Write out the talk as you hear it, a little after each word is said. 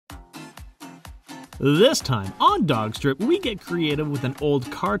This time on DawgStrip, we get creative with an old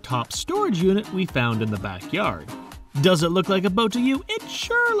CarTopper storage unit we found in the backyard. Does it look like a boat to you? It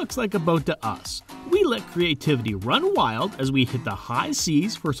sure looks like a boat to us. We let creativity run wild as we hit the high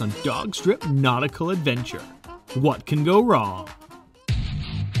seas for some DawgStrip nautical adventure. What can go wrong?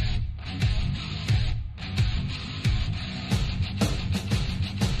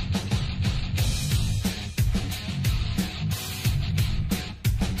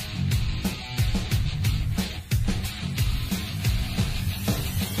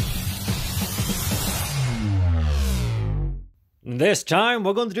 This time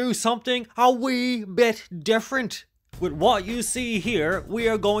we're going to do something a wee bit different. With what you see here, we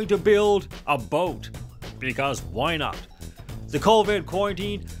are going to build a boat. Because why not? The COVID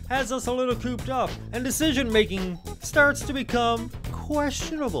quarantine has us a little cooped up, and decision making starts to become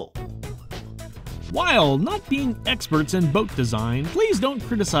questionable. While not being experts in boat design, please don't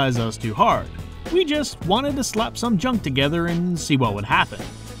criticize us too hard. We just wanted to slap some junk together and see what would happen.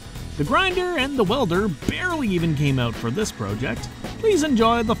 The grinder and the welder barely even came out for this project. Please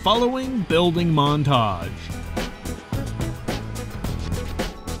enjoy the following building montage.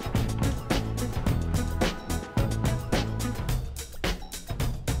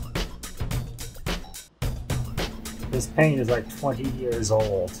 This paint is like 20 years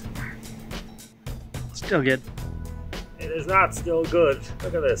old. Still good. It is not still good.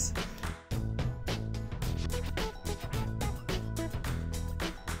 Look at this.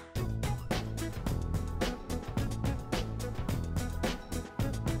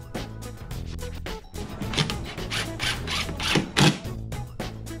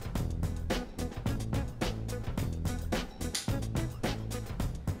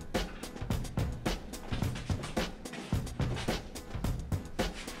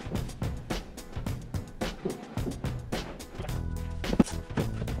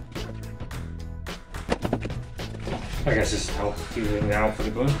 I guess this is how we're doing now for the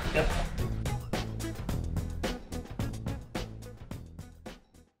glue. Yep.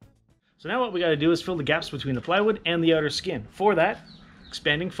 So now what we got to do is fill the gaps between the plywood and the outer skin. For that,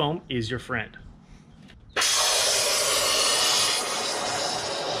 expanding foam is your friend.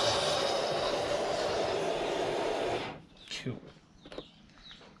 Cool.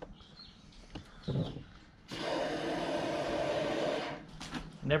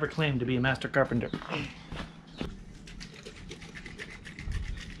 Never claimed to be a master carpenter.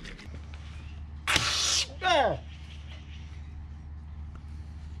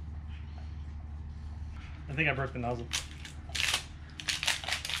 I think I broke the nozzle.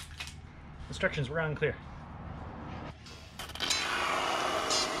 Instructions were unclear.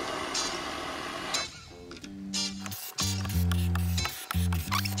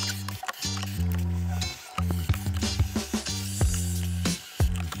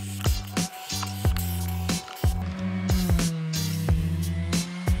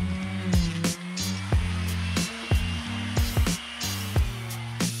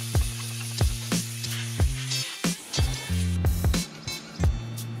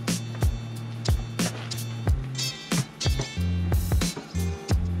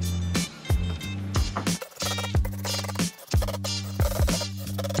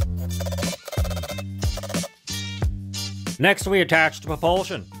 Next we attach the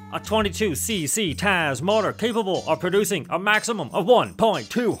propulsion, a 22cc TAS motor capable of producing a maximum of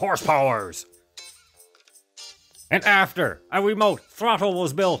 1.2 horsepowers. And after a remote throttle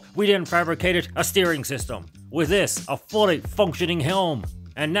was built, we then fabricated a steering system. With this, a fully functioning helm.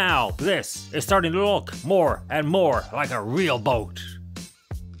 And now this is starting to look more and more like a real boat.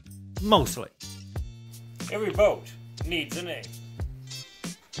 Mostly. Every boat needs a name.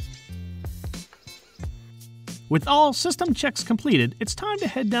 With all system checks completed, it's time to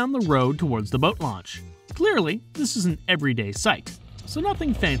head down the road towards the boat launch. Clearly, this is an everyday sight, so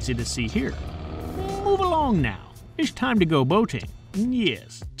nothing fancy to see here. Move along now. It's time to go boating.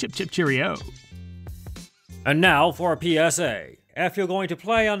 Yes, chip chip cheerio. And now for a PSA. If you're going to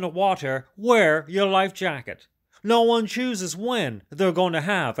play on the water, wear your life jacket. No one chooses when they're going to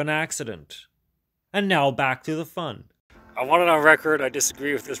have an accident. And now back to the fun. I want it on record, I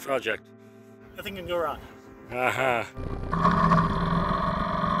disagree with this project. Nothing can go wrong. Aha.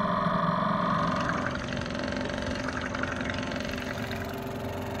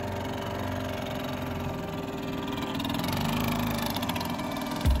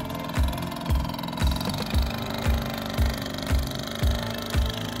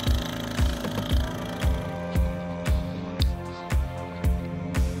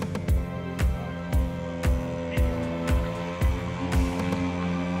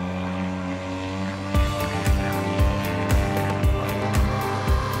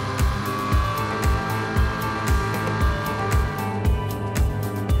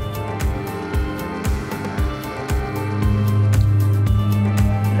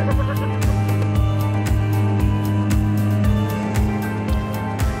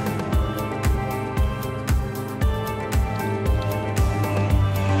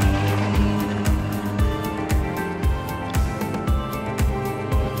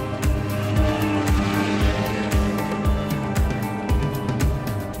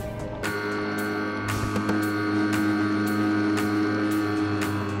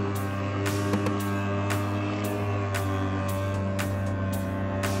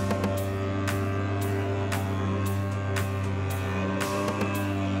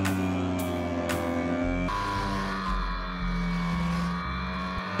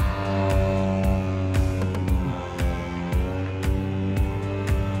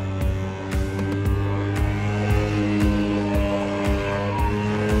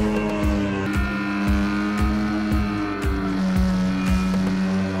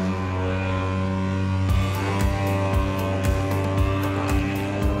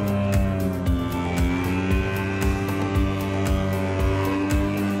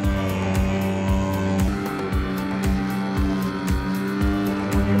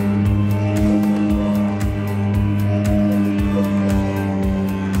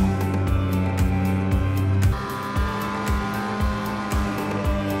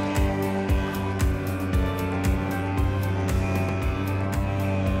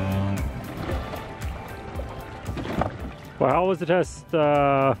 Well, how was the test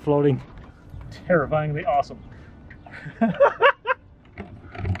floating? Terrifyingly awesome.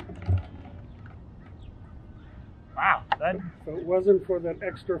 Wow, that... If it wasn't for that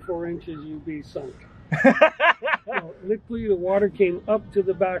extra 4 inches, you'd be sunk. So, literally, the water came up to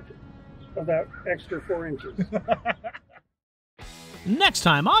the back of that extra 4 inches. Next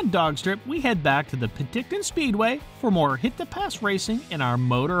time on DawgStrip, we head back to the Penticton Speedway for more hit-the-pass racing in our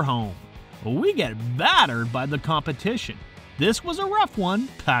motor home. We get battered by the competition. This was a rough one,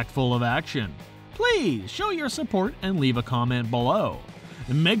 packed full of action. Please show your support and leave a comment below.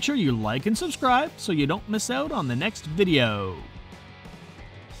 And make sure you like and subscribe so you don't miss out on the next video.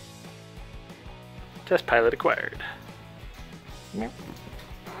 Test pilot acquired.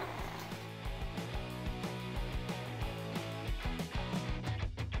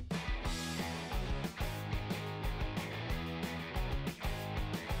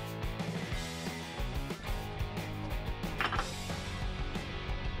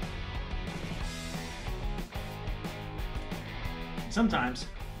 Sometimes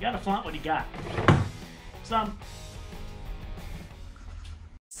you gotta flaunt what you got. Some